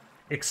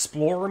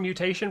Explorer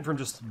mutation from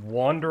just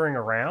wandering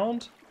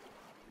around.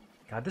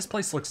 God, this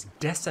place looks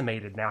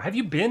decimated now. Have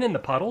you been in the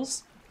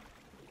puddles?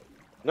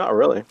 Not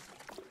really.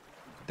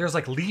 There's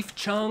like leaf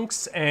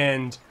chunks,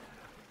 and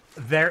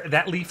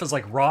that leaf is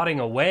like rotting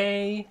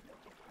away.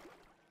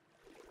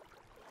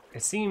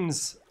 It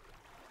seems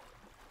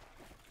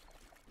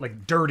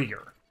like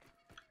dirtier.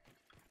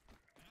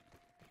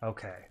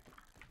 Okay.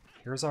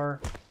 Here's our...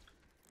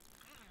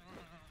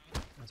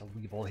 There's a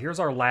weevil. Here's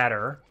our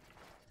ladder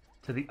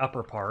to the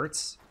upper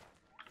parts.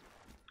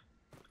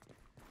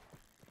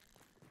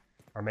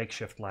 Our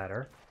makeshift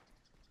ladder.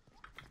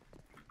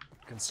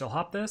 Can still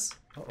hop this?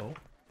 Uh-oh.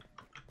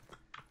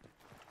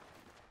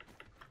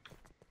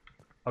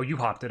 Oh, you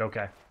hopped it.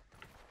 Okay.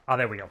 Oh,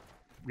 there we go.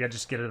 We gotta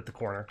just get it at the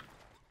corner.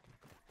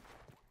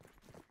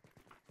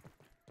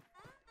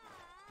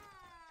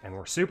 And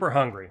we're super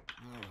hungry.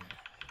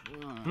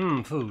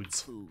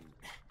 Foods.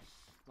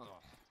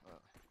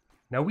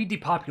 Now, we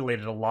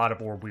depopulated a lot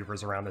of orb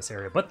weavers around this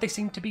area, but they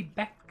seem to be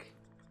back.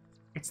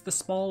 It's the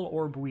small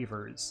orb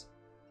weavers.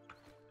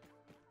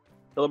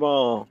 Kill them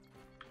all.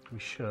 We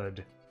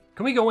should.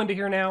 Can we go into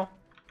here now?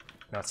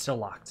 No, it's still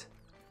locked.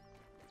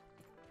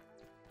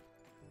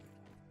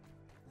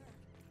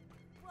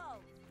 Whoa.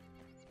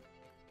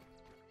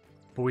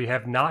 But we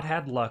have not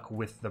had luck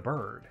with the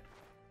bird.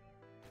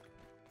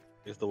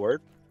 Is the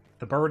word?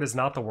 The bird is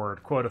not the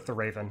word, quoteth the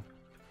raven.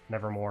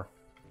 Nevermore.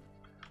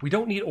 We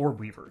don't need orb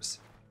weavers.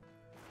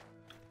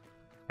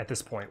 At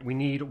this point, we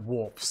need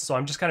wolves, so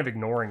I'm just kind of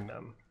ignoring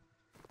them.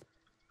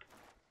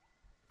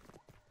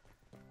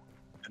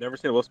 I've never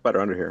seen a wolf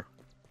spider under here.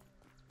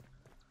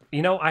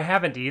 You know, I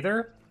haven't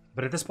either,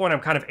 but at this point I'm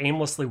kind of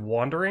aimlessly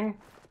wandering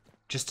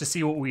just to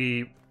see what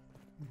we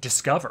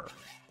discover.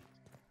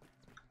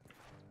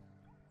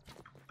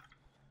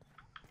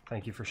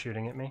 Thank you for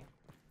shooting at me.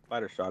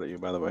 Spider shot at you,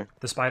 by the way.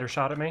 The spider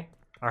shot at me?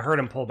 I heard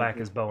him pull back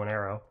his bow and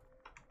arrow.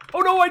 Oh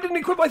no, I didn't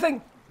equip my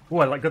thing! Ooh,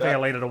 good thing I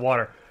laid it in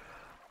water.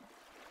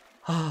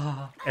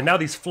 And now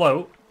these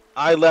float.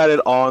 I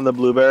landed on the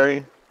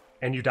blueberry.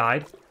 And you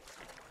died?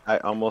 I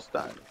almost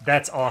died.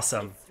 That's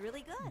awesome. It's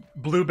really good.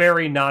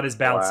 Blueberry not as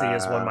bouncy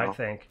as one might Wow.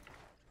 think.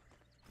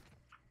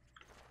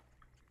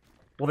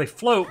 Well, they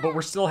float, but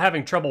we're still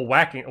having trouble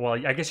whacking. Well,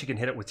 I guess you can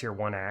hit it with tier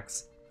 1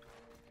 axe.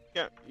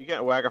 You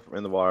can't whack it from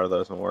in the water. That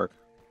doesn't work.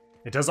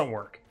 It doesn't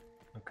work.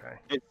 Okay.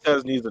 It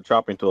says needs a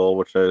chopping tool,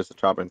 which is a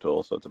chopping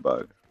tool, so it's a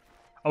bug.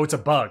 Oh, it's a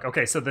bug.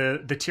 Okay, so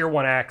the tier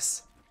 1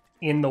 axe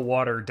in the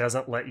water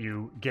doesn't let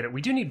you get it.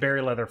 We do need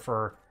berry leather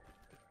for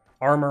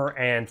armor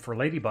and for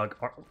ladybug,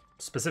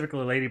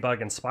 specifically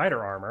ladybug and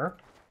spider armor.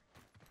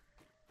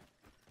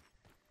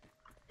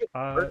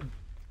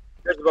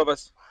 Here's above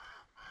us.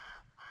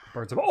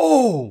 Birds of...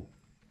 Oh!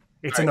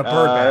 It's in the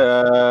bird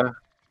bath.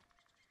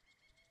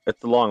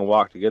 It's a long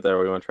walk to get there.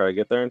 We want to try to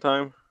get there in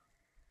time?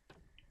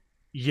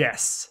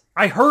 Yes.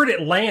 I heard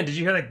it land. Did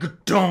you hear that?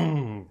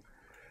 Ga-dung!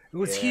 It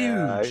was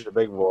Yeah, huge. he's a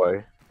big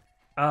boy.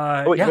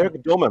 Wait, yeah. maybe we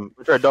can dome him.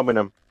 We try doming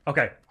him.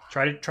 Okay,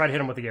 try to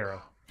hit him with the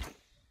arrow.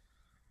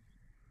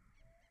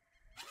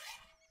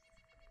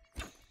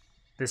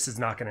 This is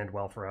not going to end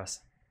well for us.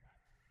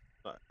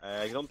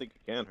 I don't think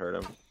you can hurt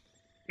him.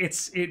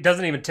 It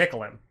doesn't even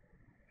tickle him.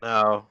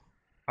 No.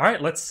 All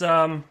right, let's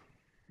go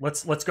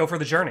for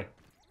the journey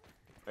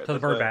Right, to the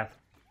bird bath.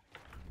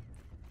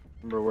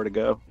 Remember where to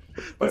go.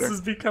 This is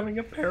becoming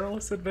a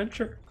perilous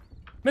adventure.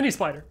 Mini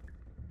spider.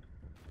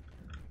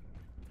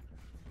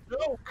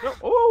 No.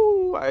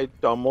 Oh, I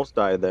almost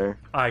died there.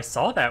 I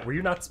saw that. Were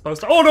you not supposed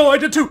to? Oh no, I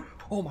did too.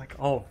 Oh my.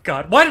 Oh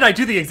god. Why did I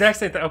do the exact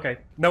same thing? Okay.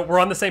 No, we're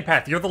on the same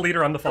path. You're the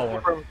leader. I'm the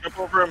follower. Jump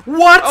over him.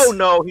 What? Oh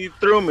no, he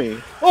threw me.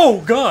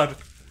 Oh god.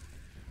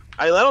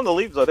 I landed on the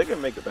leaves. I think I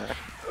can make it back.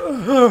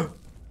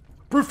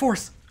 Brute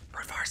force.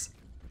 Brute force.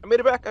 I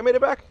made it back. I made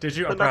it back. Did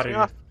you? I'm That proud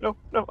knocks of me you. off.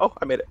 No. Oh,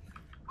 I made it.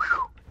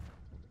 Whew.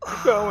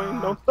 Keep going.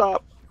 Don't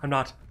stop. I'm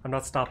not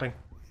stopping.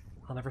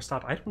 I'll never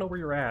stop. I don't know where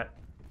you're at.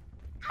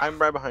 I'm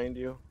right behind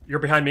you. You're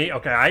behind me?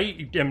 Okay,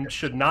 I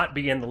should not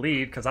be in the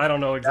lead because I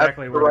don't know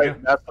exactly where to go.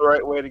 That's the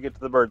right way to get to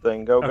the bird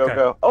thing. Go, Okay.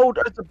 go. Oh,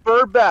 it's a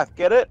bird bath.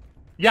 Get it?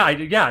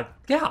 Yeah,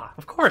 yeah,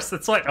 of course.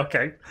 That's like,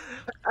 okay.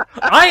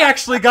 I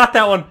actually got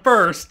that one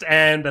first,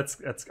 and that's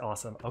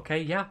awesome.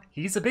 Okay, yeah,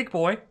 he's a big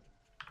boy.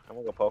 I'm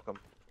gonna go poke him.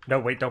 No,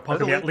 wait, don't poke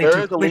There him yet.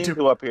 is a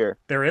lean-to up here.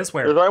 There is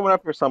where? There's already one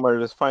up here somewhere.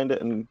 Just find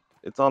it, and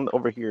it's on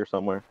over here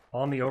somewhere.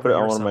 On the over Put it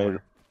here on one somewhere. of my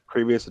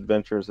previous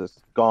adventures.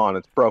 It's gone.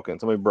 It's broken.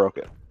 Somebody broke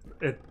it.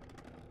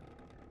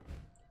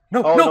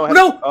 No, Oh, no, no!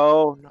 no!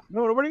 Oh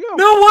no! Where'd he go?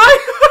 No, why?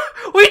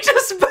 we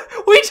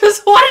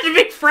just wanted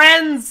to be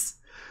friends.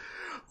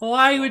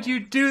 Why would you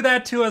do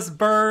that to us,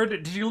 bird?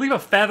 Did you leave a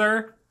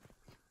feather?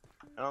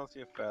 I don't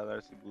see a feather. I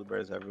see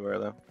blueberries everywhere,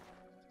 though.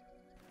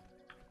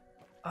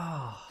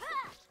 Oh.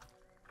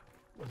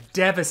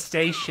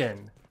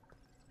 Devastation.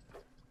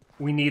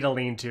 We need a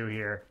lean-to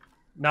here.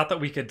 Not that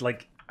we could,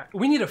 like...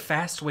 We need a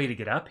fast way to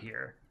get up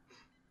here.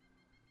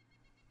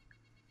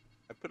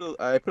 I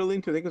put a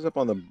lean-to. I think it was up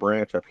on the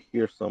branch up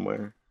here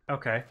somewhere.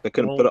 Okay. I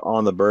couldn't put it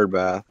on the bird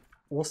bath.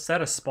 We'll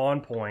set a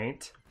spawn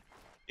point.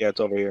 Yeah, it's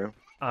over here.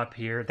 Up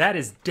here. That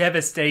is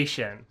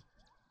devastation.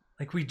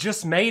 Like, we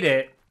just made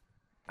it.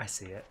 I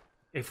see it.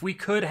 If we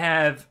could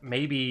have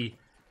maybe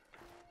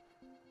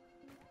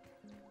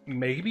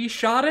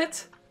shot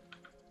it?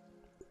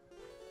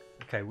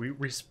 Okay, we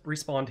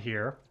respawned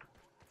here.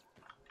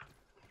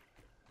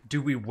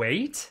 Do we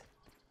wait?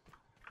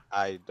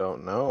 I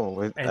don't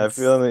know. I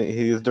feel that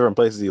he's different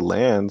places he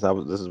lands.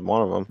 This is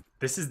one of them.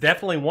 This is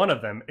definitely one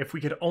of them. If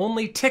we could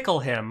only tickle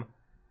him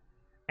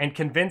and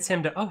convince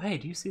him to... Oh, hey,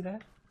 do you see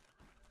that?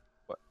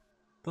 What?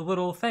 The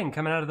little thing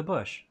coming out of the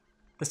bush.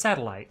 The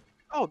satellite.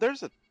 Oh,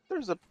 there's a...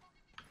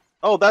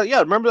 Oh, yeah,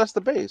 remember that's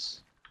the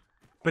base.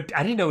 But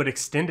I didn't know it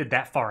extended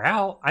that far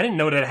out. I didn't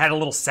know that it had a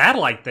little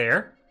satellite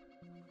there.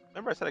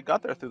 Remember I said I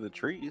got there through the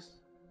trees.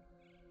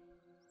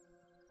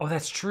 Oh,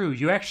 that's true.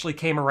 You actually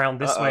came around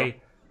this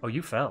way. Oh,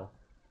 you fell.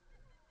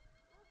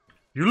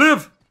 You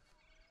live!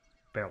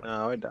 Barely.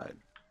 No, I died.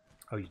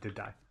 Oh, you did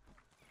die.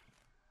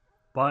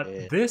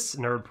 But this,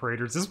 Nerd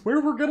Paraders, is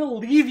where we're gonna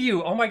leave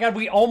you. Oh my god,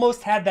 we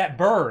almost had that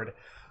bird.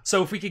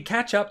 So if we could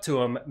catch up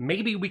to him,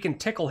 maybe we can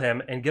tickle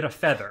him and get a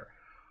feather.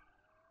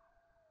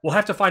 We'll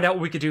have to find out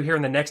what we could do here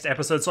in the next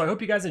episode. So I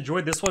hope you guys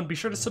enjoyed this one. Be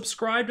sure to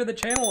subscribe to the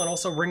channel and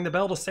also ring the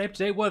bell to stay up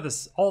to date with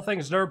us. All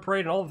things Nerd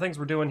Parade and all the things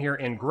we're doing here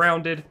in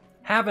Grounded.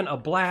 Having a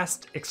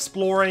blast,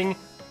 exploring,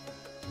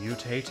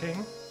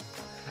 mutating,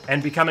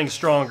 and becoming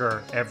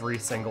stronger every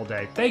single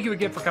day. Thank you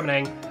again for coming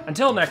hang.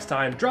 Until next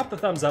time, drop the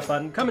thumbs up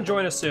button, come and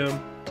join us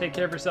soon. Take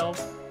care of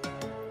yourselves,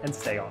 and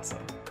stay awesome.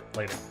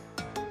 Later.